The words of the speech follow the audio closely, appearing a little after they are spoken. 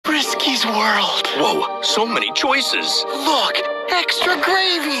Friskies World. Whoa, so many choices. Look, extra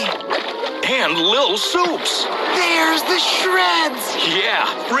gravy. And Lil Soups. There's the shreds. Yeah,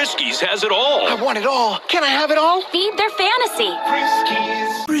 Friskies has it all. I want it all. Can I have it all? Feed their fantasy.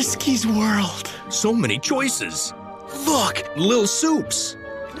 Friskies World. So many choices. Look, Lil Soups.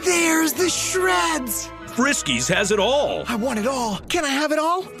 there's the shreds. Friskies has it all. I want it all. Can I have it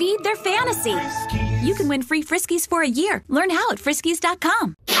all? Feed their fantasy. You can win free Friskies for a year. Learn how at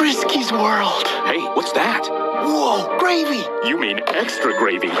friskies.com. Friskies World. Hey, what's that? Whoa, gravy. You mean extra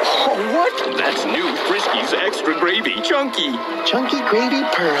gravy. Oh, what? That's new Friskies Extra Gravy. Chunky. Chunky gravy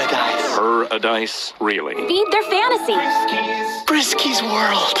paradise. Paradise, really. Feed their fantasy. Friskies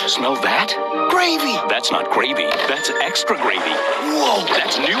World. Smell that? Gravy. That's not gravy. That's extra gravy. Whoa,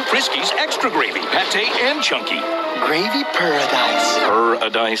 That's new Friskies Extra Gravy. Pate and chunky. gravy paradise.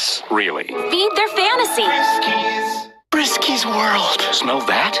 Paradise, really. Feed their fantasy. Friskies World. Smell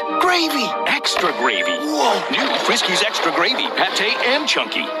that? Gravy. Extra gravy. Whoa, New Friskies Extra Gravy. Pate and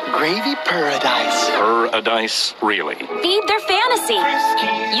chunky. gravy paradise. Paradise, really. Feed their fantasy.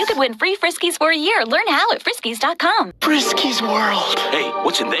 You could win free Friskies for a year. Learn how at friskies.com. Friskies World. Hey,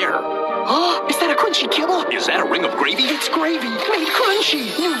 what's in there? Oh, is that a crunchy kibble? Is that a ring of gravy? It's gravy made crunchy.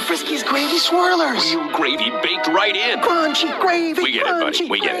 New Friskies gravy swirlers. Real gravy baked right in. Crunchy gravy. We get it, buddy. crunchy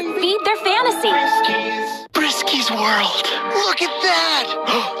We get it. gravy. Feed their fantasy. Friskies World. Look at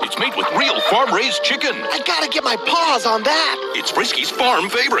that. It's made with real farm-raised chicken. I gotta get my paws on that. It's Friskies Farm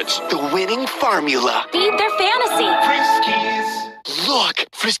Favorites. The winning formula. Feed their fantasy. Look,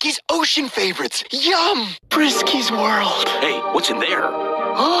 Friskies Ocean Favorites. Yum. Friskies World. Hey, what's in there?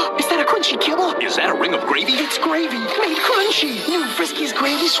 Oh, is that a crunchy kibble? Is that a ring of gravy? It's gravy made crunchy. New Friskies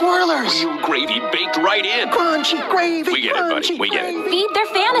gravy swirlers. Real gravy baked right in. Crunchy gravy. We get it, buddy. crunchy We get it. gravy. Feed their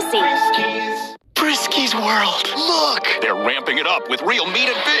fantasy. Friskies World. Look. They're ramping it up with real meat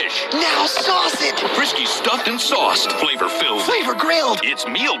and fish. Now sauce it. Friskies stuffed and sauced. Flavor-filled. Flavor grilled. It's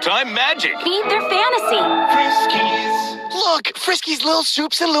mealtime magic. Feed their fantasy. Look, Friskies Little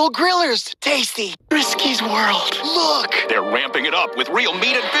Soups and Little Grillers. Tasty. Friskies World. Look. They're ramping it up with real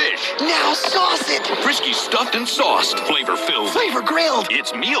meat and fish. Now sauce it. Friskies stuffed and sauced. Flavor-filled. Flavor grilled.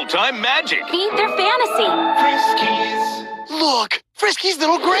 It's mealtime magic. Feed their fantasy. Look, Friskies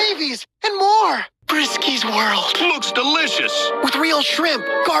Little Gravies and more. Friskies World. Looks delicious. With real shrimp,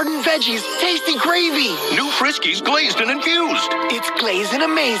 garden veggies, tasty gravy. New Friskies glazed and infused. It's glazing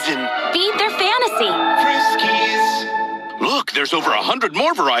amazing. Feed their fantasy. Look, there's over 100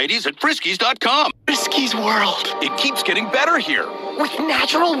 more varieties at friskies.com. Friskies World. It keeps getting better here. With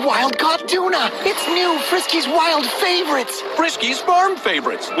natural wild-caught tuna. It's new Friskies Wild Favorites. Friskies Farm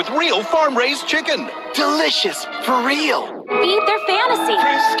Favorites with real farm-raised chicken. Delicious, for real. Feed their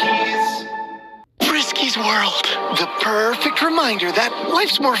fantasy. Friskies World. The perfect reminder that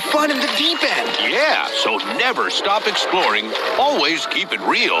life's more fun in the deep end. Yeah, so never stop exploring. Always keep it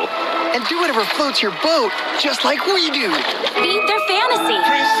real. And do whatever floats your boat, just like we do. Feed their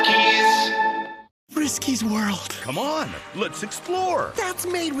fantasy. Friskies World. Come on, let's explore. That's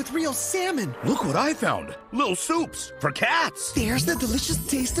made with real salmon. Look what I found. Little soups for cats. There's the delicious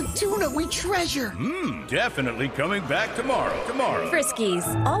taste of tuna we treasure. Definitely coming back tomorrow. Friskies,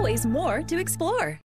 always more to explore.